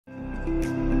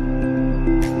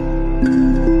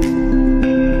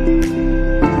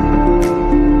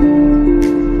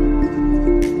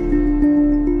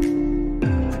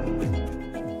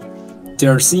They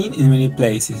are seen in many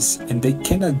places, and they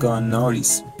cannot go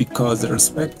unnoticed because the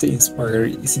respect they inspire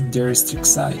is in their strict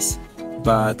size.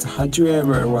 But had you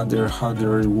ever wondered how they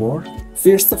really work?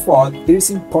 First of all, it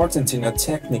is important to know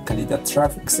technically that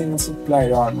traffic signals apply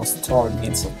to almost all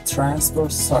means of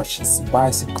transport such as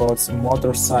bicycles,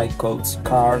 motorcycles,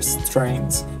 cars,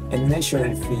 trains, and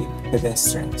naturally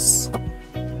pedestrians.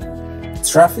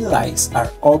 Traffic lights are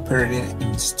operated and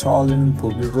installed on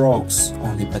public roads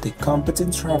only by the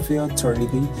competent traffic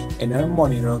authority and are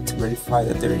monitored to verify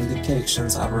that their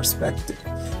indications are respected,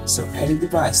 so any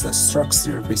device that obstructs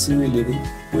their visibility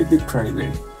will be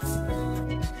prohibited.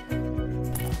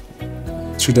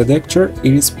 Through the detector,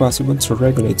 it is possible to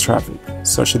regulate traffic,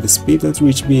 such as the speed at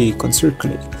which vehicles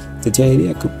circulate, the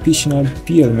daily occupational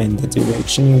element, the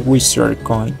direction in which they are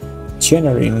going,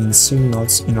 generating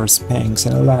signals in response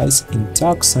analyzed in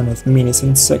thousands of minutes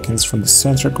and seconds from the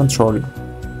central controller.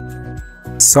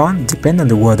 Some depend on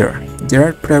the weather. They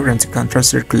are programmed to control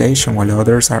circulation while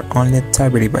others are only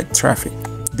activated by traffic.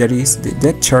 That is, the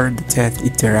detector detects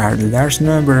if there are a large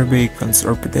number of vehicles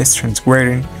or pedestrians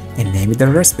waiting and emit the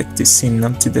respective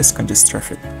signal to discongest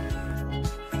traffic.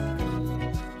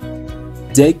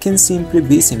 They can simply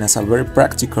be seen as a very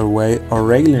practical way of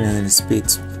regulating the speed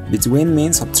between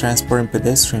means of transport and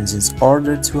pedestrians in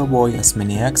order to avoid as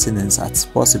many accidents as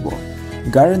possible,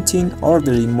 guaranteeing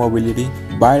orderly mobility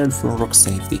vital for road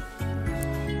safety.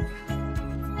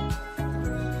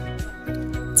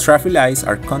 Traffic lights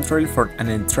are controlled from an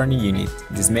electronic unit.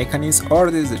 This mechanism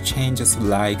orders the changes of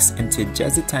lights and to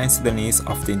adjust the times to the needs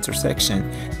of the intersection.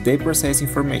 They process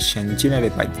information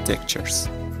generated by detectors.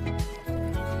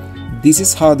 This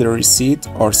is how they receive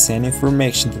or send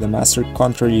information to the master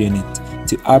control unit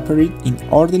to operate in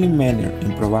orderly manner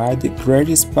and provide the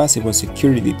greatest possible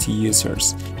security to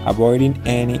users, avoiding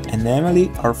any anomaly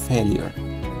or failure.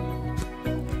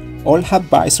 All have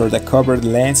visors that cover the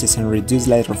lenses and reduce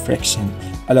light reflection,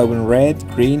 allowing red,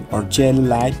 green, or yellow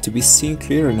light to be seen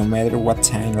clearly no matter what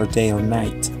time of day or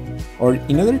night, or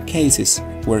in other cases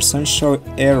where some show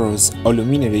arrows or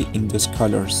luminary in those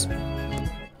colors.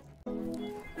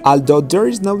 Although there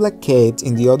is no blockade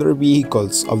in the other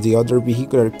vehicles of the other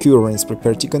vehicular currents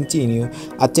prepared to continue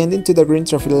attending to the green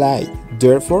traffic light,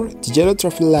 therefore, the yellow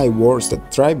traffic light warns that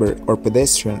driver or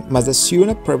pedestrian must assume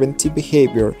a preventive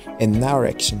behavior and now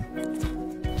action.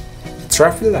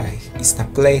 Traffic light is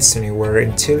not placed anywhere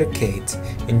until locate.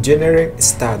 Engineering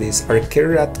studies are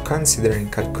carried out considering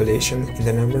calculation in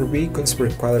the number of vehicles per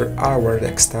quarter hour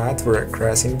extant for a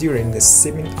crossing during the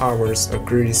 7 hours of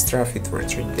greatest traffic for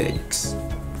 3 days.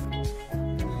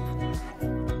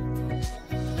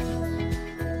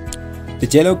 The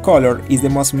yellow color is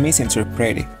the most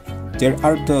misinterpreted. There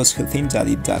are those who think that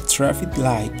if that traffic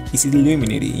light is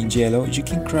illuminated in yellow, you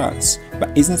can cross, but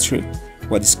it's not true.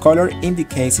 What this color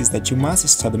indicates is that you must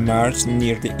stop the march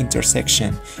near the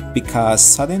intersection, because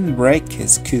sudden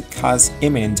breakage could cause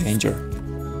imminent danger.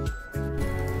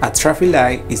 A traffic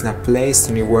light is not placed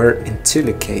anywhere until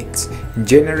locate.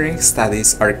 Engineering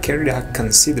studies are carried out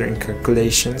considering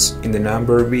calculations in the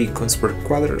number of vehicles per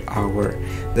quarter hour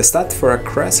that start for a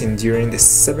crossing during the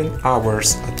 7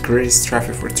 hours of greatest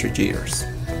traffic for 3 years.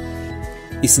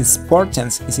 Its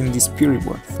importance is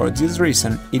indisputable. For this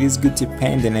reason, it is good to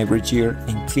paint them every year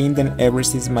and clean them every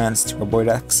 6 months to avoid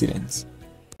accidents.